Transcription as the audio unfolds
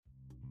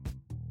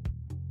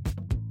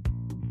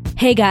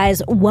Hey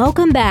guys,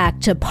 welcome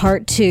back to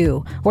part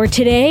 2, where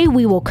today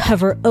we will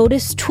cover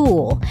Otis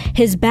Toole,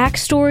 his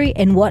backstory,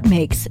 and what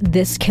makes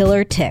this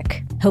killer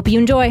tick. Hope you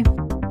enjoy.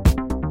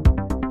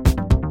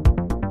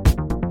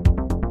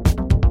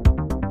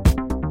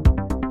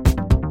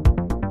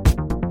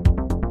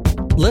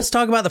 Let's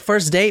talk about the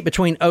first date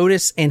between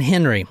Otis and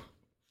Henry.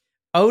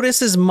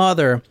 Otis's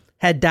mother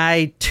had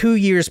died 2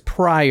 years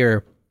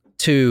prior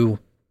to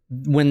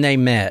when they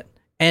met,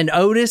 and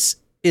Otis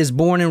is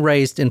born and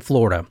raised in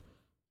Florida.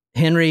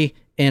 Henry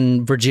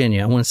in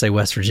Virginia. I want to say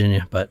West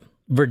Virginia, but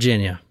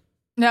Virginia.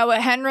 No, but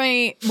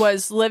Henry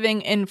was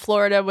living in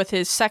Florida with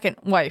his second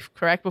wife,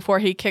 correct? Before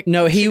he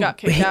got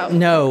kicked out.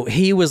 No,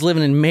 he was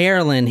living in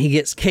Maryland. He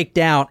gets kicked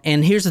out.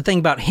 And here's the thing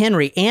about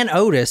Henry and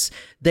Otis.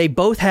 They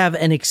both have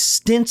an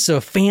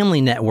extensive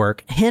family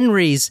network.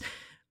 Henry's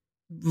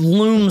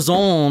looms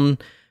on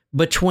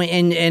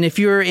between, and if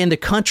you're in the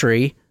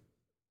country,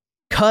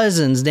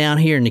 cousins down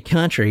here in the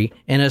country,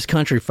 and us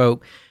country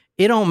folk,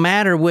 it don't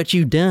matter what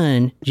you've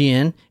done,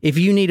 Jen. If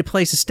you need a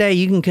place to stay,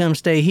 you can come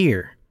stay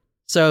here.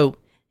 So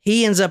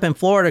he ends up in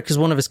Florida because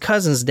one of his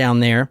cousins down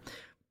there,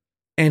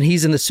 and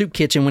he's in the soup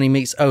kitchen when he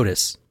meets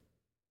Otis.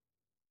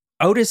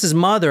 Otis's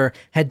mother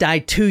had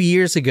died 2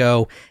 years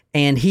ago,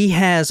 and he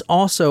has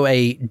also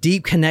a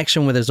deep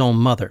connection with his own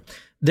mother.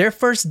 Their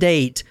first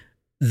date,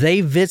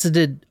 they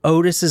visited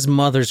Otis's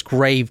mother's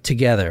grave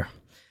together,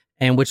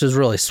 and which was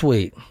really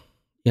sweet,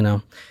 you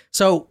know.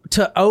 So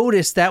to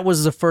Otis, that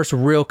was the first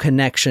real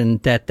connection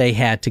that they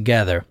had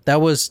together. That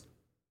was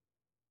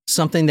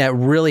something that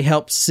really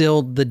helped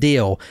seal the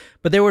deal.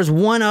 But there was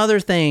one other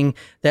thing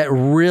that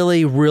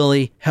really,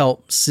 really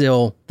helped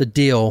seal the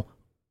deal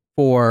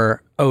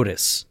for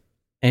Otis.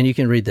 And you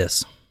can read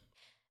this.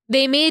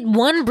 They made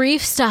one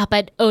brief stop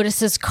at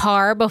Otis's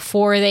car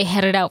before they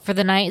headed out for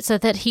the night so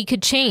that he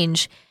could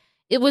change.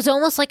 It was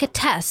almost like a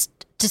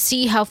test to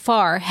see how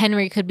far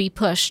Henry could be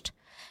pushed.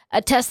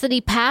 A test that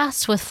he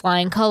passed with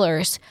flying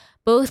colors,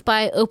 both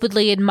by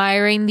openly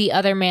admiring the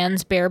other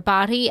man's bare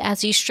body as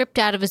he stripped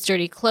out of his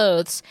dirty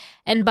clothes,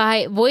 and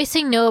by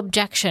voicing no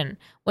objection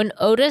when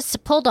Otis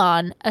pulled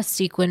on a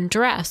sequin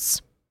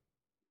dress.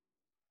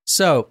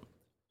 So,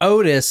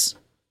 Otis,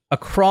 a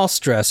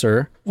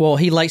cross-dresser, well,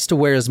 he likes to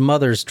wear his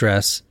mother's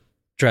dresses.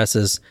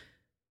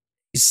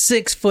 He's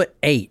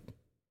 6'8",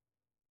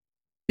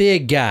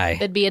 big guy.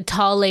 That'd be a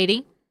tall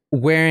lady.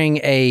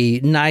 Wearing a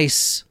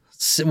nice,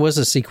 what's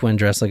a sequin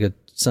dress, like a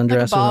sundress?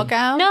 Like a ball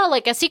gown? No,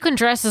 like a sequin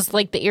dress is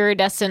like the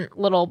iridescent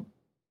little,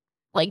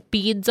 like,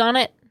 beads on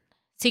it.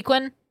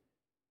 Sequin.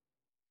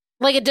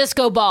 Like a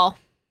disco ball.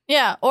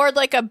 Yeah, or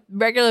like a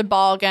regular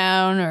ball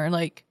gown or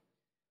like...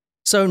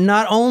 So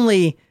not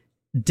only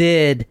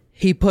did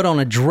he put on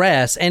a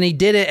dress, and he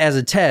did it as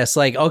a test,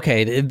 like,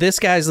 okay, if this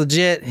guy's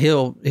legit,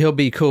 he'll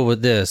be cool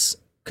with this.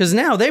 Because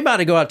now they about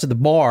to go out to the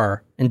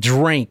bar and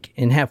drink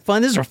and have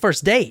fun. This is our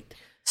first date.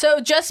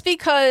 So just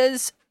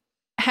because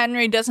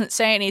Henry doesn't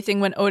say anything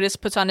when Otis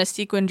puts on a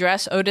sequin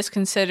dress, Otis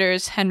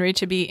considers Henry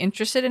to be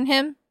interested in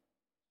him?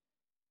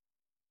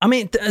 I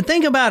mean,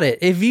 think about it.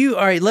 If you,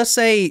 all right, let's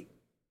say...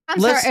 I'm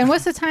sorry, and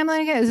what's the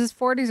timeline again? Is this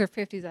 40s or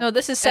 50s? No,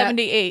 this is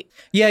 78.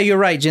 Yeah, you're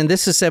right, Jen.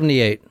 This is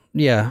 78.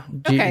 Yeah,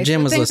 okay,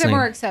 Jen so was things listening. are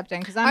more accepting,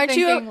 because I'm Aren't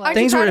you- thinking like...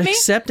 Things were proud of me?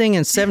 accepting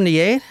in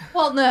 78?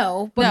 Well,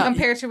 no, but No.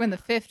 compared to in the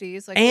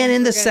 50s. Like, And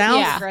in the things were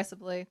getting South?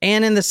 Aggressively.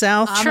 And in the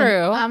South?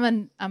 True. I'm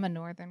a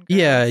northern girl.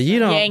 Yeah, you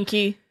so- don't...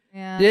 Yankee.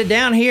 Yeah.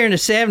 Down here in the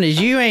 70s,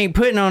 you ain't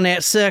putting on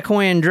that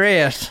sequin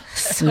dress.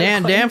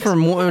 Down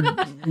from...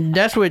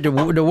 That's what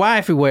the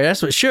wifey wears.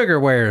 That's what Sugar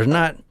wears,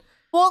 not...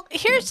 Well,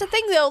 here's the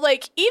thing, though.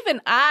 Like,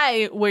 even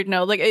I would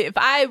know. Like, if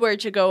I were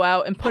to go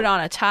out and put on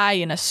a tie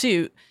and a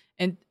suit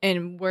and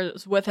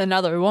was with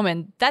another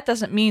woman, that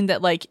doesn't mean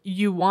that, like,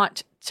 you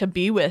want to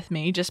be with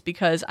me just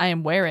because I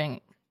am wearing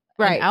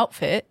an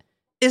outfit.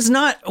 It's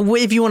not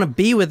if you want to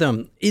be with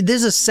them.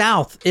 This is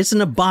South. It's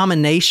an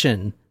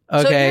abomination.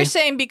 Okay. So you're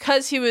saying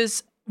because he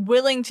was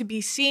willing to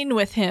be seen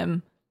with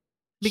him,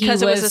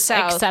 because He it was the was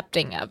South,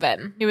 accepting of it.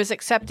 he was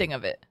accepting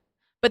of it.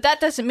 But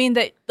that doesn't mean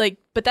that,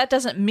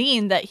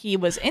 that he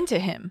was into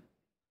him.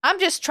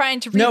 I'm just trying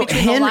to read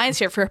between the lines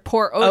here for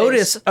poor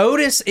Otis.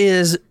 Otis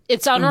is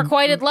It's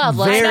unrequited love.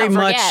 Let's very not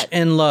much forget.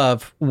 in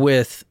love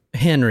with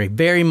Henry,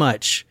 very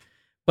much.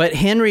 But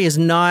Henry is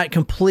not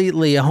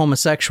completely a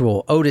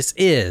homosexual. Otis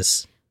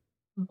is.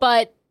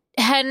 But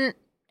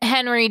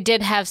Henry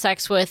did have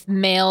sex with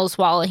males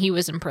while he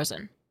was in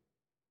prison.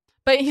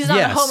 But he's not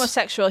Yes. a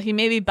homosexual. He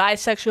may be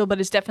bisexual,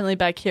 but is definitely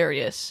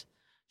bicurious.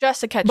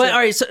 Just to catch But it. all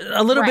right, so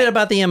a little bit Right.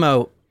 about the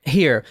MO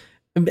here,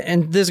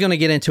 and this is going to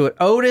get into it.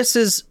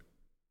 Otis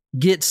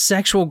gets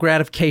sexual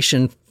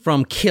gratification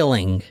from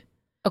killing.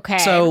 Okay.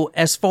 So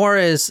as far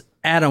as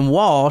Adam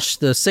Walsh,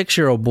 the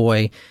 6-year-old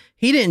boy,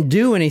 he didn't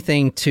do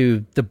anything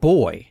to the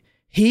boy.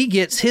 He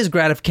gets his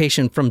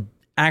gratification from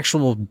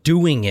actual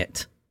doing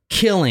it,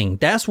 killing.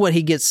 That's what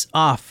he gets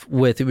off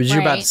with, which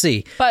you're about to Right.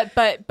 see.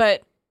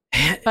 But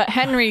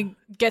Henry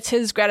gets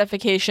his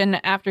gratification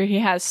after he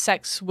has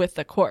sex with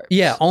the corpse.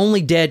 Yeah,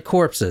 only dead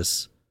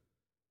corpses.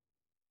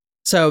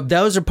 So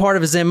those are part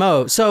of his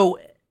MO. So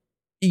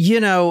you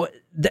know,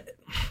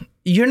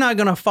 you're not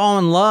going to fall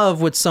in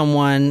love with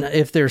someone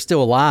if they're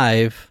still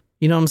alive.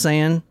 You know what I'm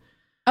saying?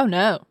 Oh,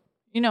 no.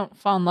 You don't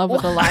fall in love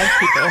with alive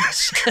people.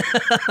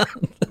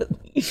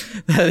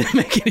 That didn't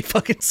make any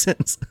fucking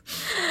sense.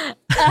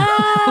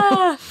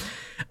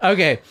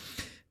 Okay.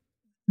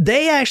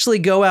 They actually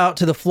go out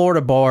to the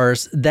Florida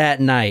bars that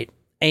night.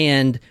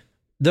 And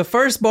the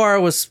first bar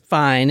was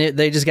fine.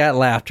 They just got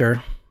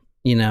laughter.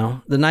 You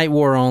know, the night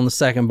wore on. The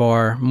second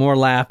bar, more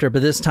laughter,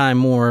 but this time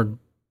more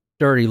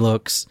dirty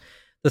looks.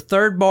 The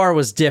third bar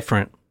was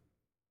different.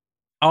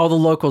 All the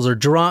locals are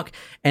drunk,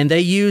 and they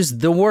use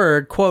the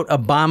word, quote,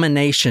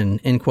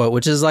 abomination, end quote,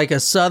 which is like a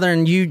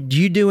southern, you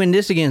doing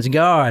this against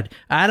God.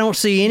 I don't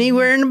see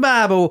anywhere in the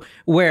Bible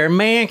where a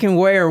man can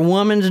wear a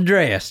woman's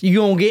dress. You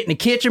gonna get in the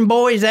kitchen,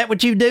 boy? Is that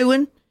what you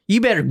doing?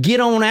 You better get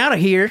on out of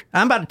here.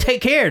 I'm about to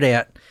take care of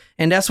that.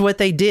 And that's what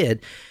they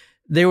did.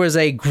 There was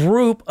a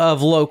group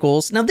of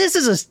locals. Now, this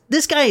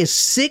guy is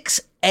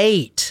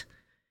 6'8".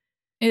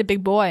 He's a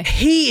big boy.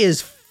 He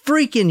is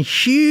freaking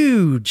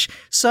huge.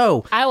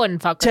 So I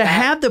wouldn't fuck with to that.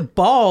 have the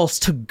balls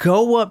to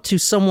go up to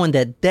someone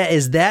that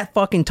is that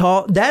fucking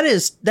tall,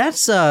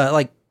 that's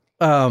like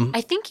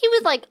I think he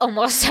was like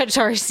almost touched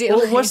our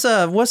ceiling. what's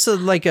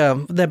like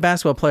that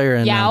basketball player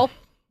in Yao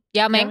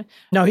Ming.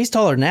 No, he's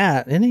taller than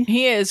that, isn't he?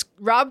 He is.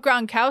 Rob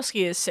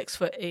Gronkowski is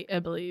 6'8", I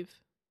believe.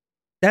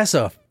 That's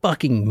a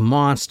fucking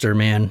monster,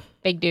 man.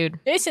 Big dude.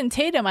 Jason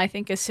Tatum, I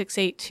think, is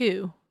 6'8"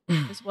 too,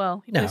 as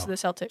well. He plays for the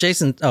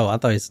Celtics. I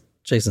thought he's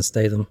Jason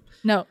Statham.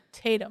 No,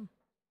 Tatum.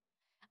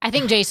 I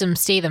think Jason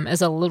Statham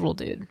is a little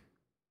dude.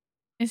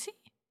 Is he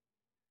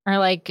Or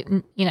like,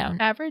 you know,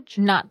 average?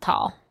 not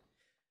tall.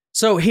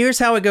 So here's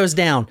how it goes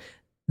down.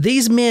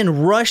 These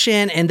men rush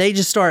in and they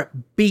just start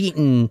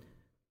beating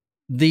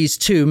these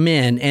two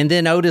men. And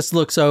then Otis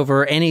looks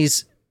over and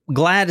he's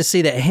glad to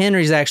see that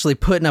Henry's actually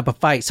putting up a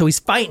fight. So he's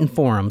fighting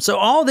for him. So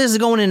all this is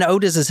going into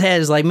Otis's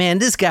head is like, man,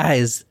 this guy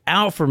is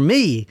out for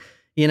me,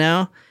 you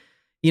know?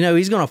 You know,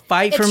 he's going to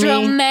fight for It's me.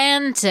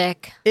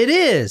 romantic. It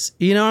is.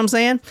 You know what I'm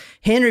saying?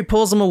 Henry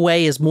pulls him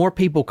away as more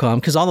people come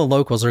because all the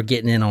locals are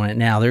getting in on it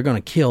now. They're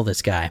going to kill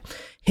this guy.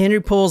 Henry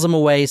pulls him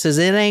away, says,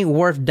 it ain't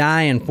worth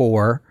dying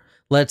for.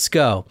 Let's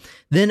go.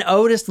 Then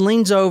Otis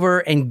leans over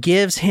and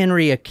gives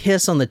Henry a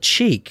kiss on the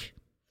cheek.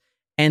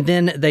 And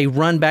then they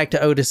run back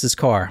to Otis's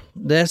car.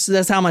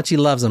 That's how much he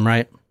loves him,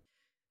 right?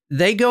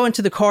 They go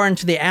into the car,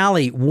 into the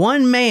alley.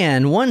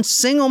 One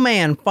single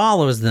man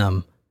follows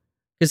them.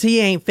 Because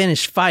he ain't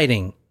finished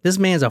fighting. This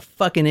man's a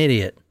fucking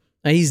idiot.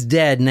 He's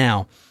dead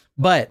now.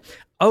 But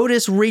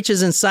Otis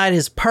reaches inside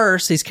his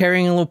purse. He's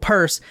carrying a little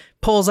purse.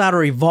 Pulls out a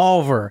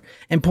revolver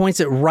and points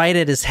it right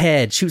at his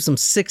head. Shoots him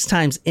 6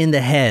 times in the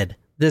head.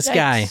 This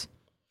guy.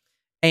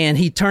 And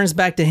he turns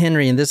back to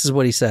Henry and this is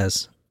what he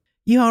says.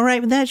 You all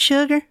right with that,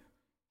 sugar?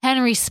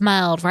 Henry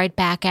smiled right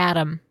back at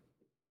him.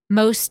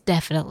 Most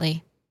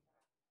definitely.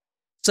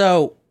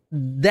 So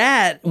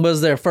that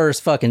was their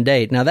first fucking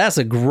date. Now that's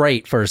a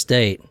great first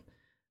date.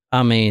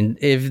 I mean,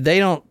 if they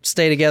don't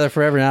stay together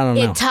forever, I don't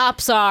know. It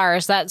tops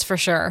ours, that's for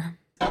sure.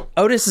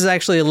 Otis is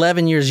actually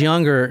 11 years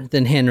younger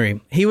than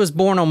Henry. He was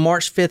born on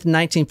March 5th,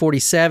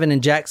 1947 in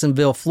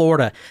Jacksonville,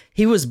 Florida.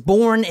 He was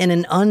born in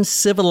an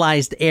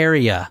uncivilized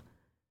area.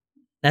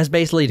 That's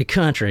basically the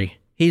country.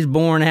 He's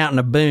born out in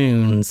the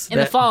boons. In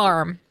the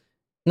farm.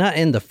 Not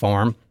in the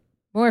farm.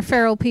 More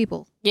feral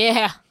people.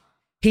 Yeah.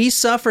 He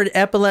suffered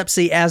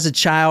epilepsy as a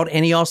child,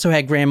 and he also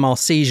had grand mal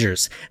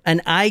seizures.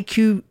 An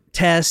IQ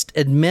test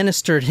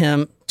administered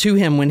to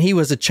him when he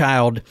was a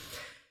child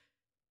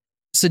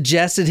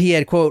suggested he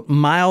had, quote,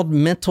 mild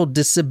mental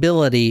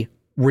disability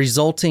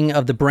resulting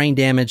of the brain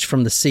damage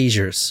from the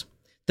seizures.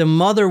 The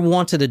mother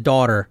wanted a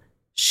daughter.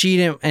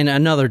 And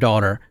another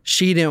daughter.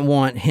 She didn't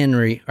want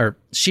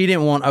she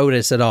didn't want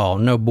Otis at all.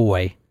 No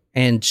boy.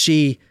 And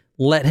she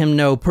let him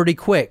know pretty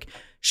quick.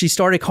 She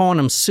started calling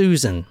him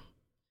Susan.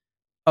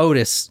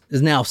 Otis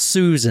is now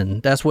Susan.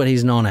 That's what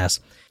he's known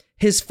as.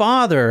 His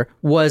father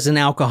was an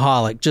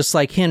alcoholic, just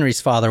like Henry's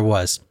father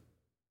was.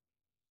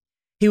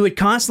 He would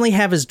constantly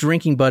have his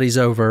drinking buddies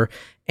over,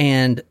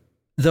 and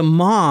the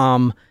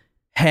mom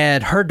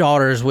had her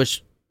daughters,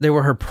 which they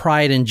were her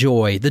pride and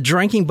joy. The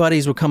drinking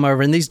buddies would come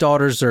over, and these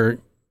daughters are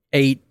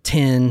 8,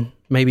 10,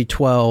 maybe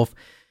 12,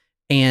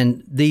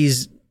 and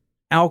these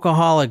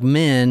alcoholic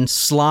men,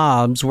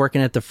 slobs,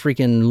 working at the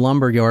freaking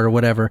lumberyard or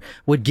whatever,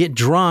 would get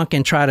drunk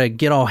and try to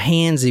get all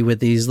handsy with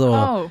these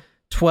little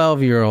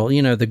 12-year-old,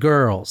 the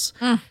girls.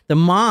 The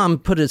mom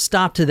put a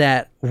stop to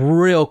that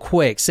real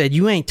quick, said,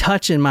 you ain't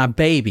touching my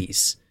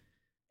babies.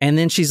 And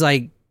then she's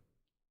like,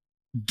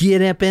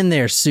 get up in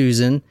there,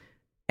 Susan,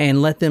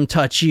 and let them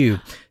touch you.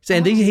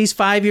 And he's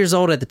 5 years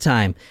old at the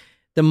time.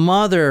 The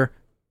mother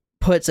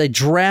puts a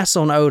dress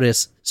on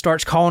Otis,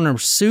 starts calling her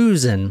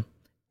Susan,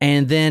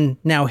 and then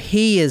now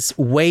he is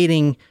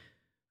waiting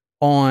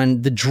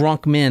on the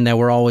drunk men that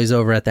were always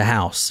over at the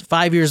house.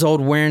 5 years old,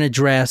 wearing a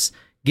dress,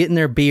 getting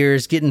their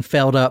beers, getting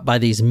felled up by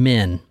these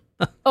men.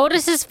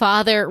 Otis's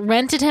father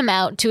rented him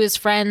out to his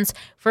friends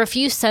for a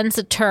few cents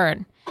a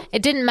turn.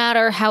 It didn't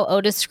matter how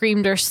Otis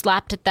screamed or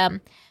slapped at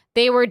them.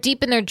 They were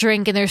deep in their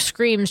drink, and their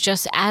screams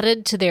just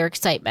added to their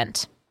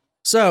excitement.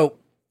 So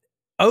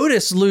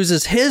Otis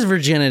loses his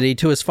virginity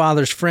to his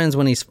father's friends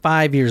when he's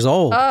 5 years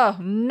old. Oh,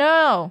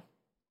 no.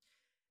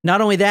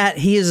 Not only that,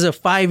 he is a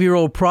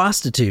 5-year-old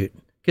prostitute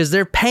because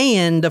they're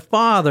paying the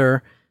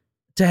father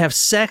to have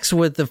sex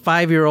with the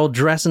 5-year-old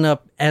dressing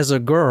up as a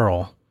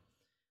girl.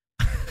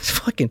 It's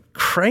fucking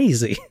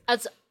crazy.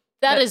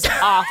 That is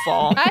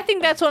awful. I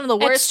think that's one of the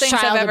worst things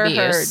I've ever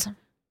heard.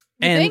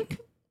 You think?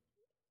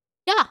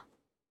 Yeah.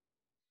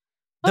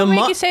 What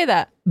made you say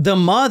that? The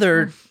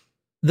mother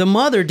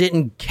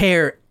didn't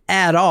care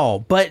at all,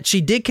 but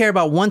she did care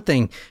about one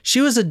thing.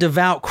 She was a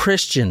devout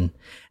Christian.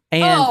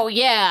 And oh,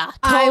 yeah.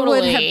 I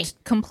would Totally.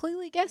 have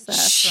completely guessed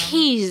that.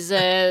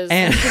 Jesus.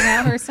 And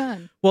Out her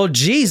son. well,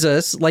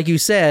 Jesus, like you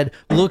said,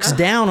 looks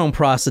down on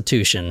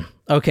prostitution.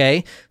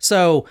 Okay,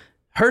 so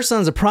her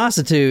son's a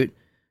prostitute.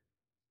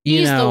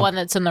 He's the one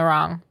that's in the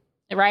wrong,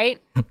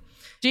 right?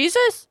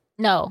 Jesus?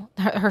 No,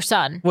 her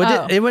son.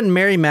 Well, it wasn't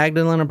Mary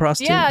Magdalene a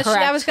prostitute? Yeah,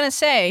 Correct. I was going to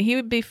say,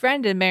 he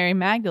befriended Mary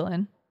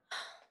Magdalene. I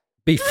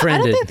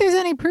Befriended. don't think there's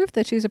any proof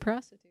that she's a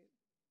prostitute.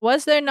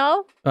 Was there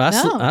no? Oh,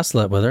 No. I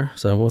slept with her,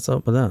 so what's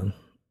up with that?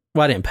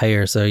 Well, I didn't pay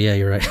her, so yeah,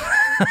 you're right.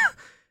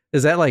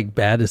 Is that like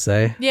bad to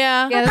say?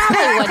 Yeah. Yeah, that's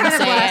probably wouldn't kind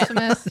of say it.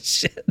 blasphemous.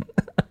 Shit.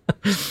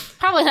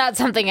 Probably not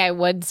something I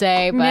would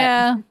say, but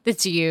Yeah.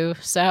 it's you,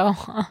 so.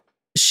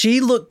 She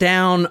looked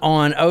down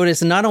on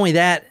Otis, and not only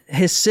that,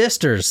 his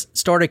sisters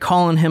started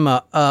calling him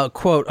a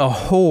quote, a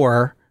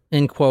whore,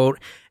 end quote,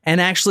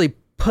 and actually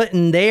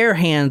putting their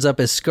hands up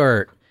his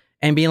skirt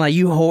and being like,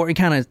 you whore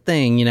kind of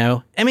thing, you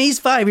know? I mean, he's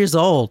 5 years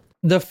old.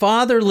 The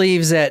father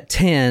leaves at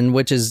 10,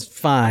 which is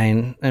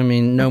fine. I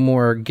mean, no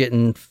more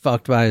getting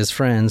fucked by his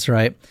friends,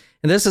 right?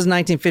 And this is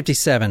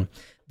 1957.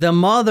 The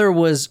mother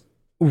was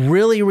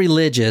really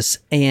religious,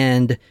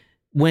 and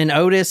when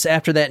Otis,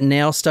 after that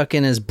nail stuck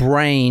in his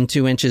brain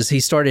 2 inches, he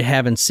started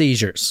having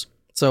seizures.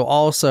 So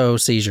also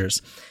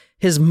seizures.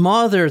 His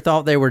mother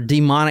thought they were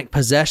demonic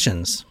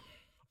possessions.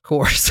 Of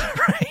course,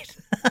 right?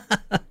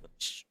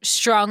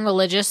 Strong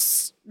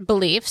religious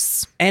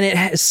beliefs. And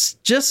it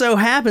just so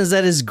happens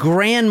that his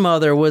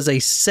grandmother was a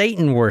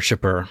Satan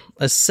worshiper,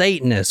 a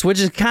Satanist, which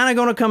is kind of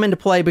going to come into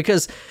play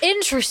because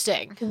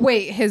Interesting.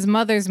 Wait, his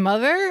mother's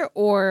mother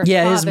or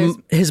yeah, father's?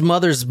 his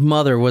mother's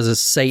mother was a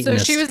So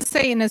Satanist. she was a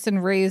Satanist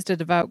and raised a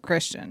devout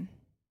Christian.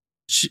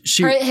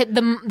 She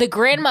The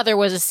grandmother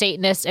was a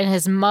Satanist and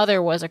his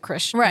mother was a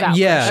Christian. Right. devout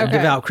yeah, Christian. Okay.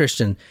 devout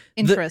Christian.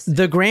 Interesting.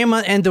 The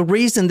grandma, and the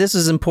reason this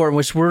is important,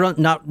 which we're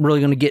not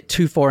really going to get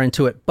too far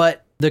into it,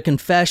 but the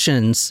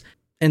confessions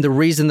and the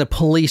reason the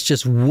police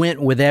just went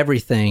with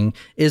everything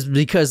is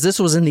because this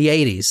was in the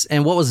 80s.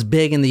 And what was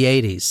big in the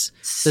 80s?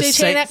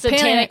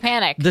 Satanic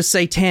panic. The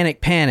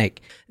Satanic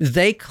Panic.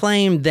 They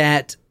claimed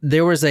that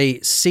there was a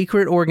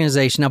secret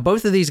organization. Now,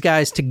 both of these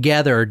guys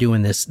together are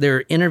doing this.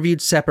 They're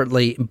interviewed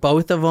separately.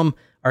 Both of them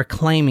are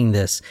claiming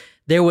this.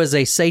 There was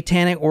a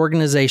satanic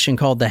organization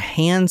called the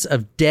Hands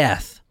of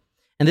Death.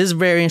 And this is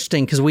very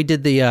interesting because we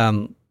did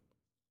the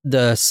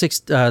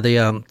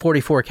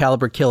 44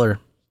 caliber killer.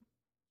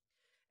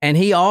 And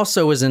he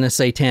also was in a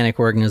satanic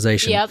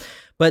organization. Yep.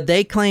 But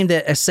they claimed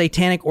that a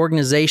satanic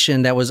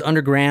organization that was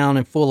underground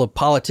and full of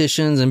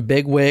politicians and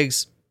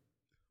bigwigs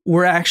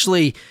were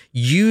actually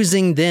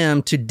using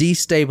them to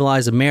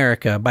destabilize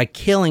America by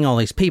killing all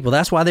these people.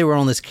 That's why they were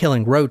on this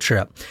killing road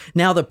trip.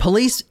 Now, the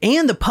police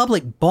and the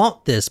public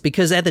bought this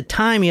because at the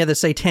time you had the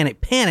Satanic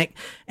Panic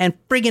and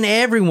friggin'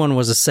 everyone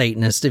was a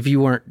Satanist if you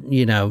weren't,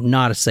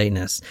 not a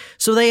Satanist.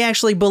 So they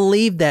actually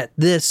believed that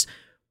this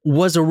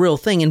was a real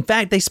thing. In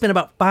fact, they spent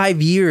about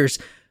 5 years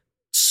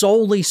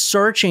solely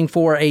searching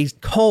for a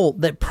cult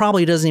that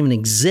probably doesn't even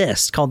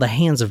exist called the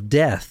Hands of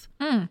Death.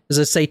 It's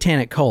a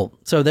satanic cult.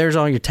 So there's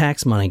all your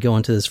tax money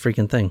going to this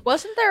freaking thing.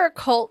 Wasn't there a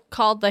cult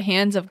called the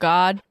Hands of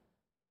God?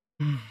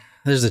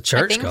 There's a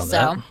church think called so.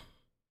 that.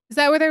 Is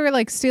that where they were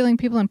like stealing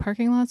people in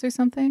parking lots or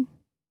something?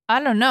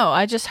 I don't know.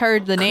 I just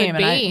heard the name.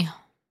 Could be.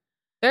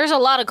 There's a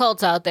lot of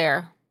cults out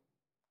there.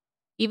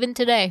 Even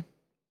today.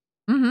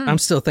 I'm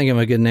still thinking of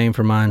a good name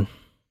for mine.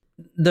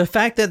 The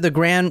fact that the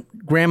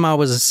grandma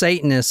was a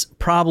Satanist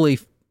probably,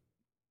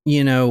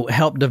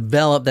 helped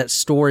develop that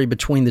story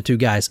between the two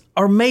guys.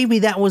 Or maybe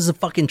that was the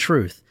fucking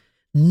truth.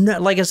 No,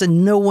 like I said,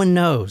 no one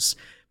knows.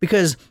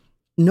 Because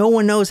no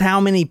one knows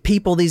how many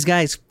people these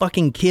guys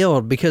fucking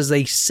killed because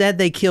they said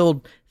they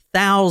killed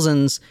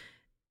thousands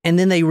and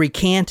then they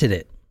recanted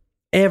it.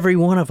 Every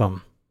one of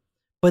them.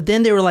 But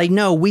then they were like,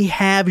 no, we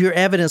have your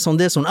evidence on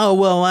this one. Oh,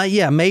 well,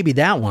 yeah, maybe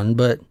that one.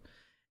 But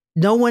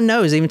no one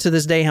knows, even to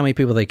this day, how many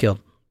people they killed.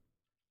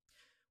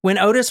 When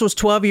Otis was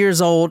 12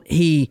 years old,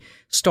 he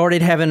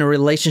started having a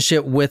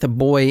relationship with a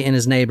boy in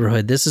his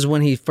neighborhood. This is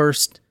when he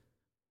first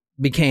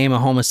became a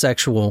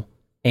homosexual,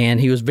 and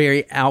he was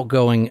very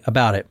outgoing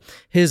about it.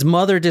 His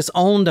mother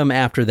disowned him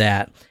after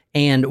that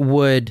and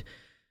would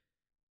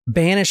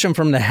banish him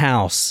from the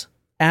house.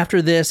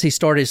 After this, he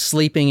started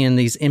sleeping in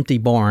these empty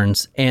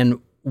barns,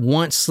 and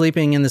once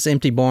sleeping in this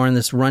empty barn,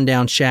 this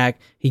rundown shack,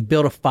 he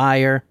built a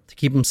fire to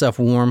keep himself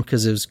warm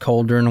because it was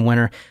cold during the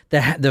winter.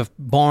 The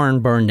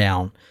barn burned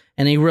down.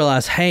 And he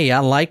realized, hey, I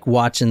like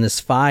watching this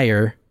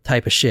fire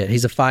type of shit.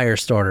 He's a fire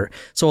starter.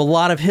 So a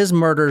lot of his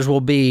murders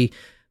will be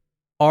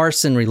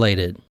arson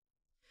related.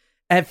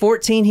 At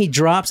 14, he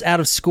drops out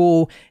of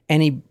school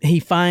and he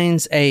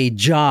finds a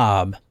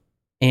job,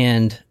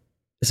 and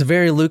it's a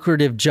very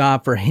lucrative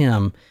job for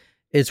him.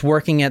 It's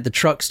working at the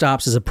truck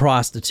stops as a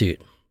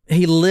prostitute.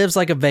 He lives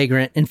like a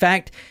vagrant. In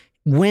fact,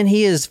 when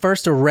he is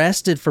first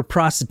arrested for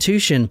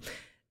prostitution,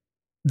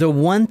 the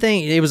one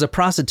thing, it was a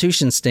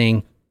prostitution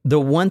sting. The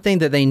one thing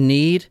that they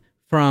need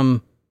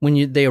from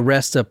when they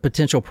arrest a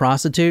potential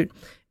prostitute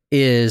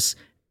is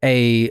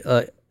a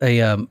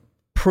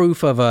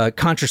proof of a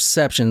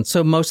contraception.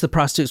 So most of the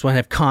prostitutes will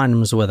have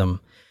condoms with them.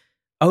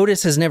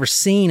 Otis has never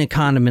seen a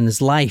condom in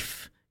his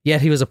life,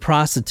 yet he was a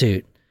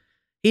prostitute.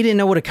 He didn't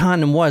know what a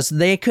condom was.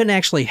 They couldn't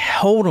actually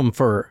hold him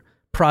for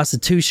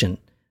prostitution,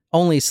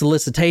 only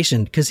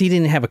solicitation, because he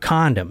didn't have a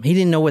condom. He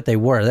didn't know what they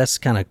were. That's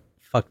kind of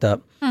fucked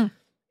up.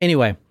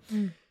 Anyway,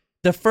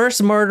 the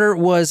first murder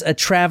was a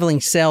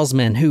traveling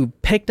salesman who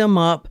picked him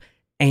up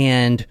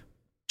and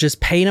just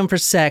paid him for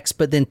sex,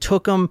 but then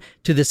took him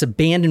to this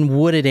abandoned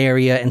wooded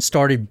area and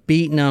started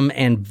beating him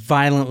and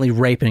violently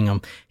raping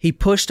him. He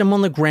pushed him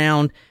on the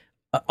ground,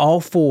 all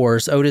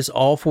fours, Otis,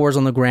 all fours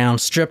on the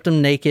ground, stripped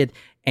him naked,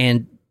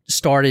 and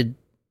started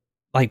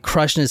like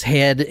crushing his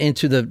head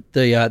into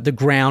the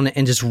ground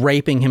and just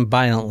raping him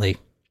violently.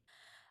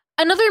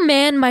 Another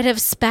man might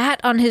have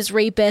spat on his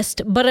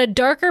rapist, but a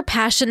darker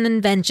passion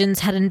than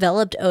vengeance had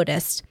enveloped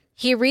Otis.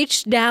 He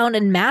reached down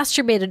and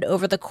masturbated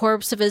over the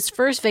corpse of his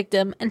first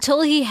victim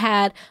until he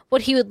had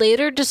what he would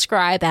later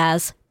describe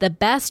as the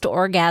best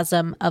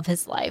orgasm of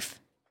his life.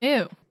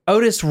 Ew.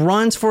 Otis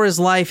runs for his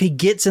life. He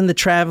gets in the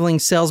traveling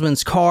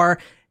salesman's car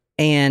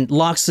and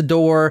locks the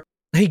door.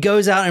 He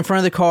goes out in front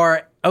of the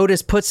car.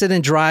 Otis puts it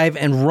in drive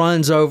and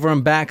runs over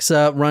him, backs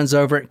up, runs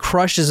over it,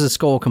 crushes his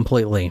skull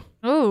completely.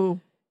 Ooh.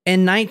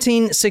 In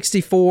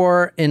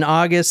 1964, in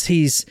August,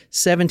 he's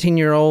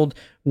 17-year-old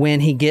when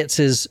he gets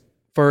his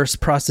first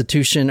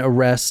prostitution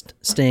arrest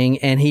sting,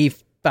 and he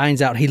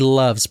finds out he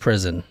loves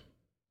prison.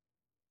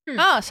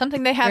 Oh,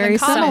 something they have Very in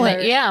common. similar.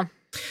 Yeah.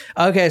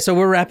 Okay, so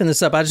we're wrapping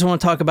this up. I just want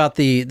to talk about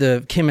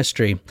the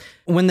chemistry.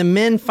 When the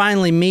men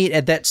finally meet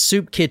at that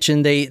soup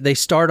kitchen, they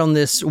start on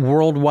this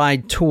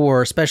worldwide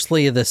tour,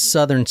 especially the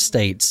southern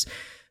states.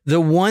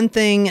 The one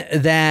thing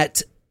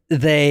that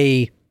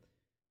they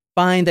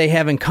find they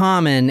have in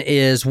common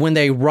is when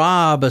they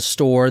rob a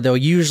store, they'll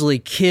usually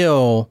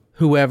kill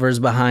whoever's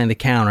behind the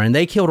counter. And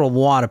they killed a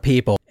lot of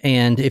people.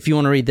 And if you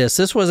want to read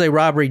this was a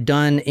robbery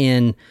done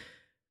in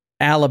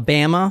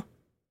Alabama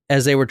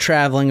as they were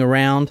traveling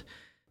around.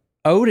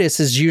 Otis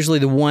is usually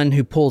the one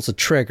who pulls the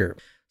trigger.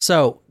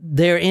 So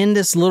they're in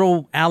this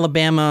little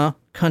Alabama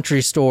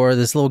country store,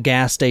 this little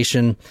gas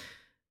station.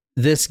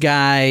 This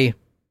guy,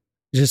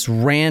 just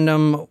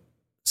random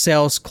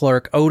sales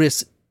clerk,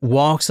 Otis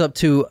walks up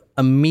to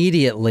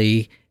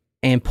immediately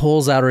and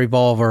pulls out a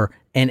revolver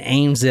and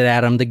aims it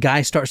at him. The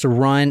guy starts to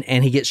run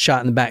and he gets shot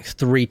in the back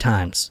 3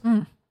 times.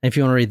 If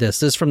you want to read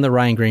this is from the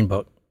Ryan Green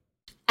book.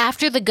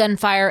 After the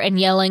gunfire and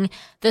yelling,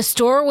 the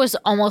store was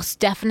almost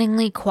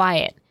deafeningly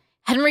quiet.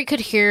 Henry could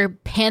hear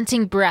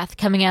panting breath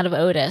coming out of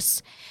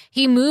Otis.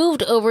 He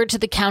moved over to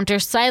the counter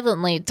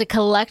silently to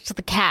collect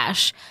the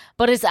cash,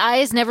 but his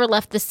eyes never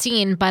left the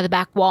scene by the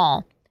back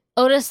wall.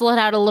 Otis let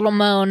out a little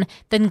moan,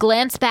 then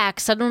glanced back,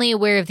 suddenly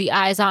aware of the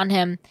eyes on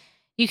him.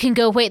 You can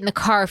go wait in the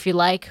car if you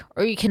like,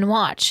 or you can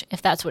watch,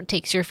 if that's what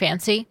takes your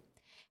fancy.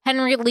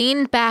 Henry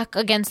leaned back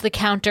against the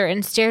counter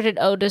and stared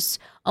at Otis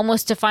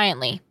almost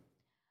defiantly.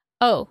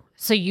 Oh,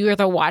 so you're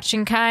the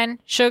watching kind,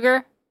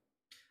 sugar?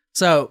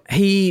 So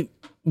he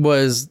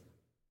was,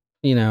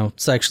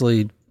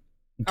 sexually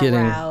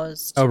getting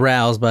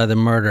aroused by the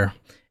murder.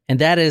 And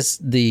that is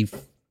the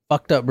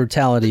fucked up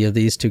brutality of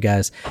these two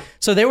guys.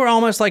 So they were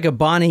almost like a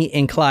Bonnie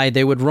and Clyde.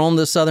 They would roam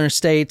the southern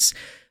states.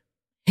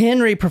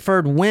 Henry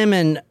preferred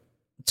women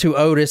to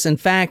Otis. In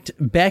fact,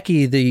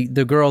 Becky,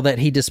 the girl that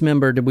he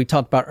dismembered that we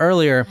talked about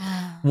earlier,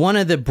 one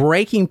of the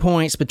breaking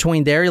points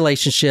between their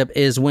relationship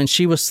is when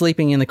she was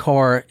sleeping in the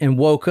car and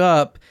woke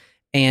up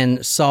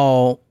and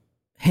saw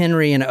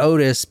Henry and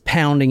Otis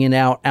pounding it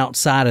out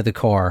outside of the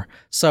car.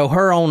 So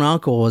her own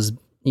uncle was,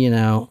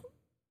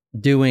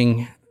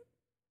 doing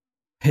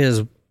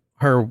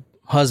her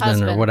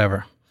husband or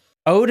whatever.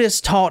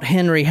 Otis taught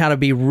Henry how to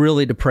be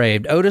really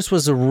depraved. Otis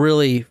was a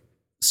really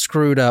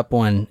screwed up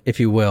one, if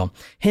you will.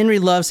 Henry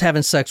loves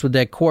having sex with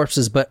dead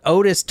corpses, but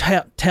Otis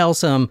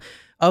tells him,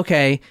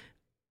 okay,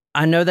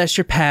 I know that's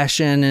your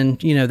passion and,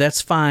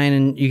 that's fine.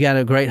 And you got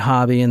a great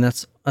hobby and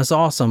that's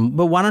awesome.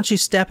 But why don't you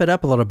step it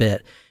up a little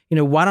bit?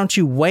 Why don't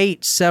you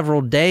wait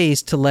several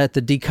days to let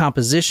the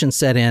decomposition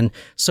set in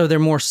so they're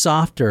more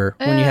softer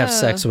when you have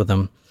sex with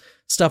them?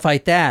 Stuff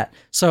like that.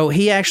 So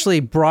he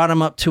actually brought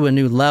him up to a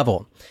new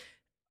level.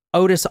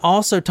 Otis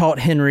also taught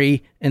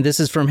Henry, and this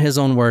is from his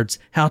own words,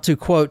 how to,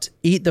 quote,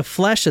 eat the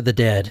flesh of the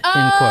dead,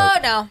 end quote. Oh,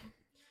 no.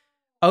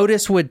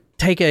 Otis would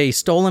take a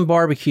stolen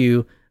barbecue,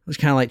 it was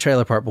kind of like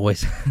Trailer Park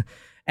Boys,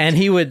 and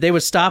they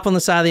would stop on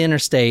the side of the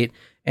interstate,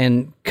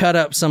 and cut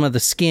up some of the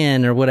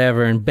skin or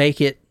whatever and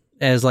bake it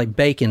as like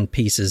bacon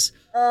pieces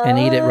and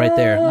eat it right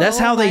there. That's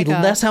how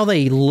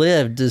they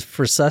lived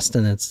for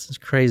sustenance. It's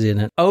crazy,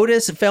 isn't it?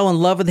 Otis fell in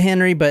love with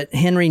Henry, but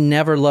Henry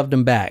never loved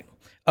him back.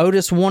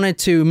 Otis wanted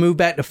to move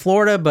back to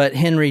Florida, but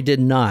Henry did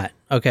not.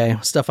 Okay,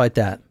 stuff like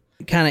that.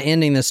 Kind of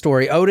ending the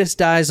story. Otis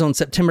dies on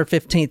September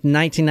 15th,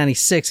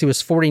 1996. He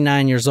was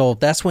 49 years old.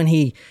 That's when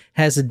he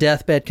has a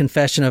deathbed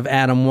confession of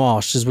Adam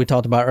Walsh, as we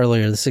talked about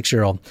earlier, the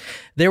 6-year-old.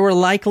 There were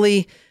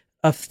likely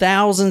of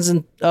thousands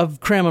of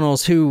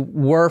criminals who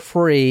were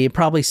free,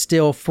 probably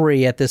still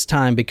free at this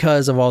time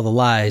because of all the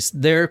lies.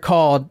 They're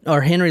called,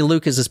 or Henry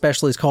Lucas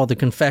especially is called the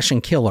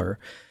Confession Killer.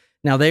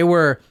 Now, they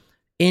were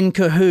in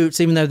cahoots,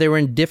 even though they were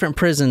in different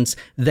prisons.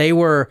 They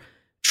were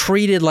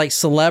treated like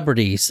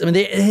celebrities. I mean,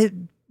 they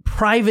had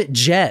private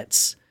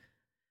jets.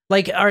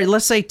 Like, all right,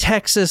 let's say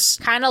Texas...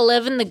 Kind of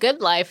living the good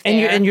life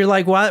there. And you're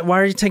like, why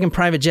are you taking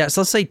private jets?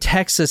 Let's say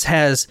Texas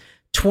has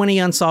 20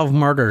 unsolved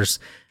murders.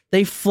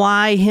 They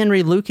fly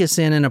Henry Lucas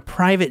in a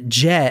private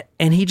jet,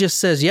 and he just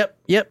says, yep,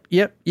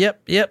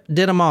 did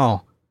them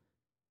all.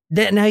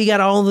 Now you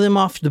got all of them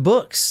off the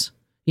books.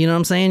 You know what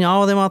I'm saying?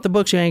 All of them off the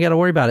books, you ain't got to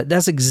worry about it.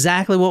 That's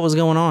exactly what was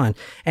going on.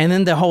 And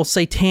then the whole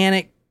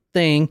satanic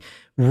thing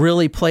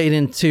really played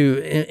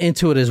into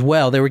it as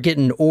well. They were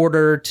getting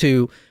ordered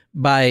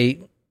by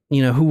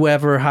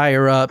whoever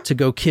higher up to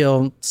go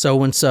kill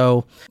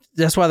so-and-so.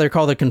 That's why they're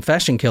called the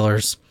Confession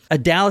Killers. A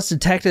Dallas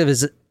detective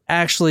is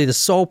actually the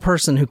sole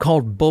person who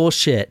called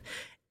bullshit.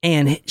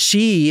 And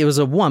it was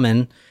a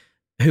woman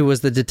who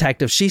was the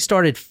detective. She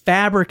started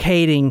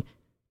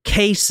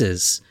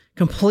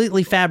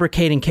completely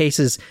fabricating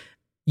cases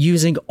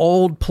using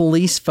old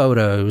police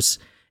photos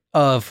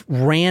of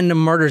random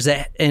murders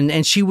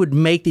and she would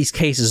make these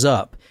cases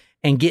up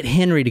and get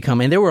Henry to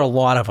come. And there were a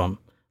lot of them,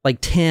 like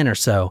 10 or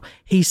so.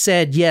 He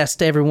said yes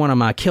to every one of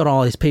them. I killed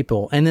all these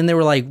people. And then they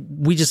were like,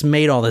 we just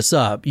made all this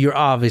up. You're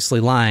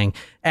obviously lying.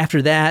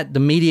 After that, the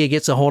media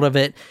gets a hold of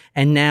it,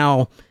 and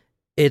now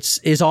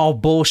it's all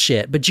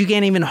bullshit. But you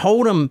can't even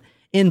hold him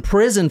in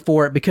prison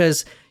for it,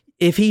 because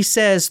if he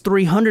says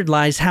 300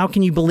 lies, how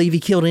can you believe he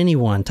killed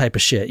anyone type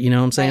of shit? You know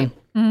what I'm saying?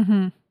 Right.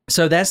 Mm-hmm.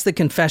 So that's the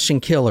Confession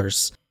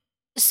Killers.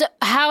 So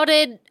how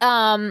did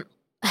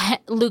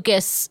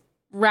Lucas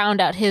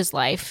round out his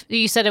life?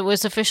 You said it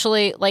was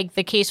officially, like,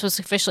 the case was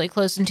officially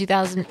closed in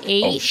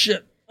 2008. Oh,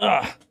 shit.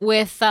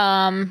 With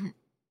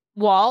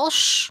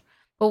Walsh.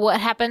 But what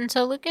happened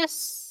to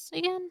Lucas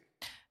again?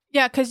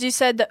 Yeah, because you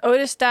said that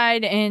Otis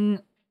died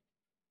in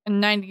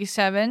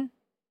 97.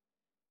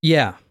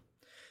 Yeah.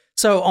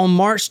 So on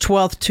March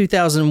 12th,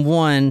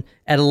 2001,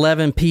 at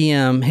 11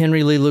 p.m.,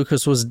 Henry Lee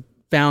Lucas was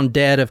found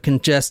dead of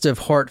congestive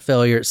heart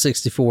failure at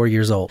 64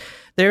 years old.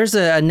 There's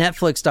a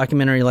Netflix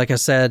documentary, like I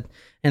said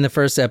in the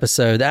first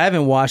episode. I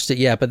haven't watched it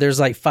yet, but there's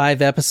like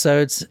 5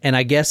 episodes, and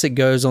I guess it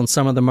goes on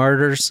some of the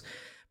murders.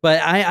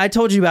 But I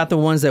told you about the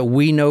ones that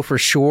we know for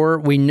sure.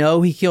 We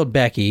know he killed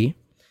Becky,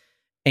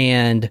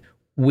 and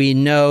we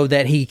know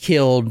that he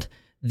killed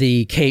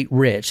the Kate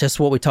Rich. That's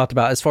what we talked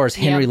about as far as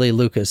Henry Lee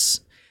Lucas.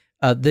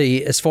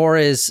 As far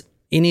as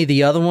any of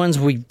the other ones,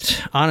 we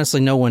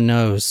honestly, no one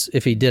knows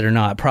if he did or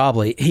not.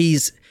 Probably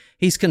he's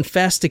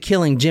confessed to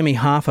killing Jimmy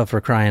Hoffa, for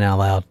crying out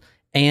loud,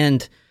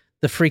 and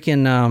the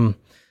freaking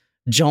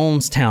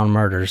Jonestown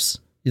murders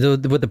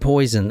with the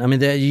poison. I mean,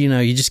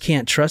 you just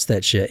can't trust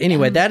that shit.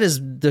 Anyway, that is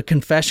the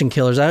Confession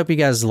Killers. I hope you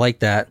guys like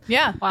that.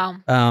 Yeah.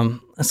 Wow.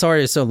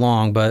 Sorry it's so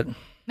long, but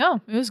no,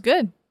 it was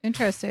good.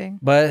 Interesting.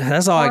 But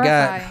that's all I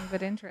got. Horrifying,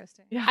 but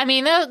interesting. Yeah. I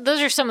mean,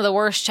 those are some of the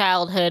worst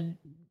childhood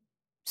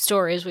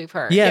stories we've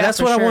heard. Yeah,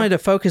 that's what sure. I wanted to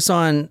focus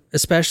on,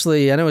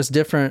 especially. I know it's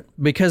different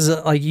because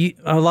a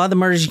lot of the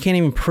murders you can't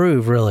even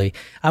prove, really.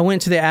 I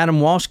went to the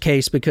Adam Walsh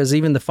case because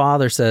even the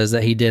father says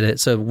that he did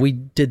it, so we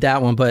did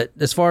that one. But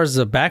as far as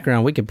the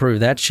background, we could prove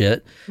that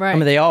shit. Right. I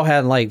mean, they all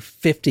had like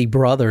 50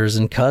 brothers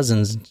and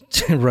cousins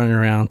running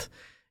around.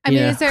 I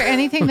mean, is there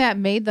anything that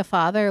made the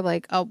father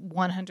like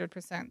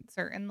 100%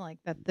 certain, like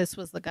that this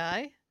was the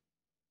guy?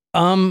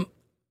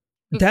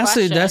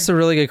 That's a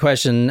really good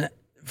question.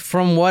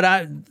 From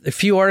a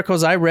few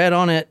articles I read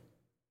on it,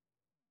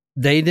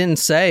 they didn't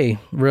say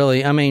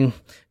really. I mean,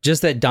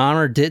 just that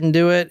Dahmer didn't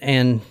do it,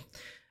 and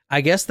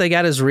I guess they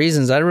got his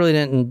reasons. I really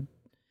didn't.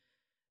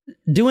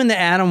 Doing the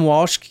Adam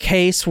Walsh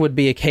case would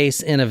be a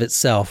case in of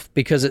itself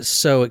because it's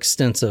so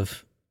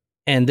extensive,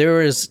 and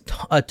there is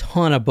a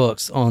ton of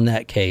books on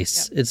that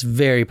case. Yep. It's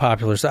very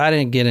popular, so I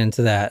didn't get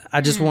into that.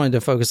 I just wanted to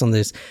focus on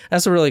this.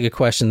 That's a really good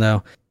question,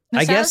 though.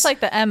 It sounds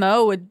like the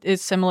MO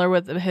is similar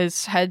with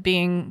his head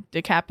being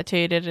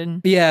decapitated and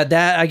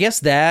I guess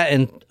that,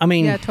 and I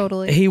mean, yeah,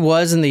 totally. He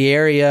was in the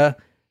area,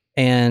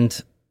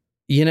 and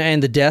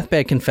and the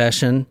deathbed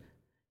confession.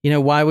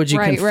 Why would you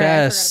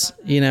confess?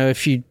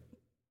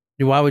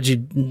 Why would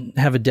you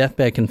have a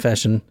deathbed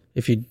confession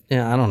if you?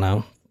 I don't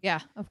know. Yeah,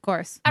 of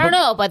course. I don't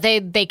know, but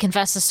they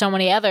confess to so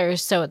many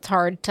others, so it's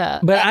hard to.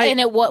 But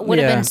would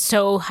have been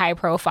so high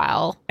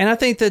profile. And I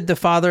think that the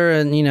father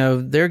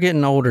and they're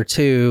getting older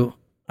too.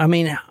 I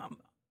mean,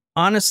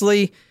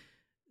 honestly,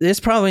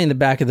 it's probably in the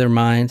back of their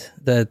mind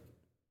that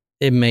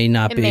it may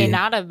not It be. may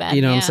not have been.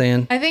 You know what I'm yeah.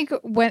 saying? I think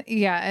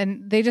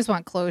and they just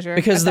want closure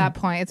Because at that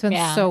point. It's been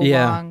Yeah. so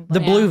Yeah. long. The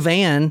Yeah. blue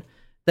van,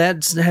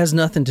 that has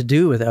nothing to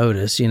do with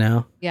Otis, you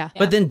know? Yeah.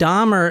 But then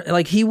Dahmer,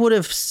 like, he would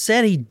have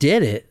said he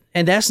did it.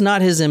 And that's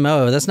not his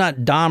MO. That's not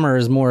Dahmer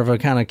is more of a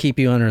kind of keep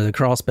you under the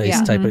crawl space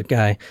Yeah. type of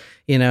guy,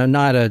 you know,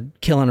 not a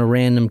killing a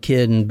random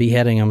kid and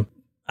beheading him.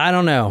 I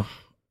don't know.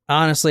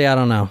 Honestly, I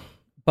don't know.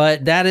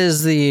 But that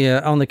is the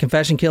on the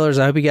Confession Killers.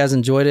 I hope you guys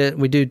enjoyed it.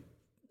 We do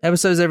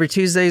episodes every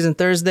Tuesdays and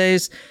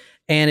Thursdays.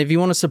 And if you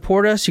want to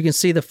support us, you can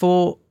see the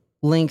full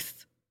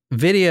length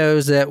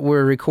videos that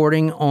we're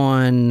recording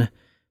on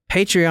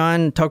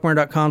Patreon,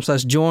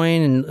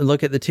 talkmurder.com/join, and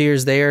look at the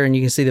tiers there, and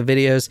you can see the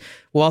videos.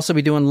 We'll also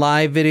be doing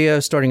live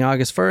videos starting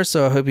August 1st,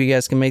 so I hope you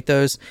guys can make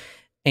those.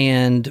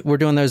 And we're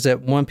doing those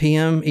at 1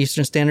 p.m.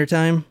 Eastern Standard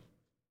Time.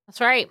 That's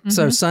right.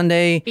 So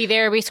Be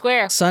there, be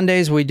square.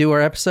 Sundays, we do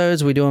our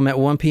episodes. We do them at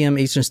 1 p.m.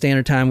 Eastern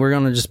Standard Time. We're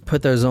going to just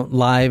put those on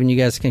live, and you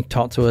guys can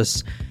talk to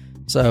us.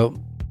 So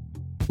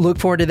look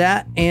forward to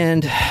that.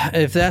 And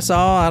if that's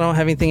all, I don't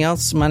have anything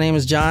else. My name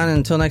is John.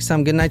 Until next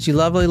time, good night, you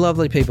lovely,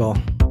 lovely people.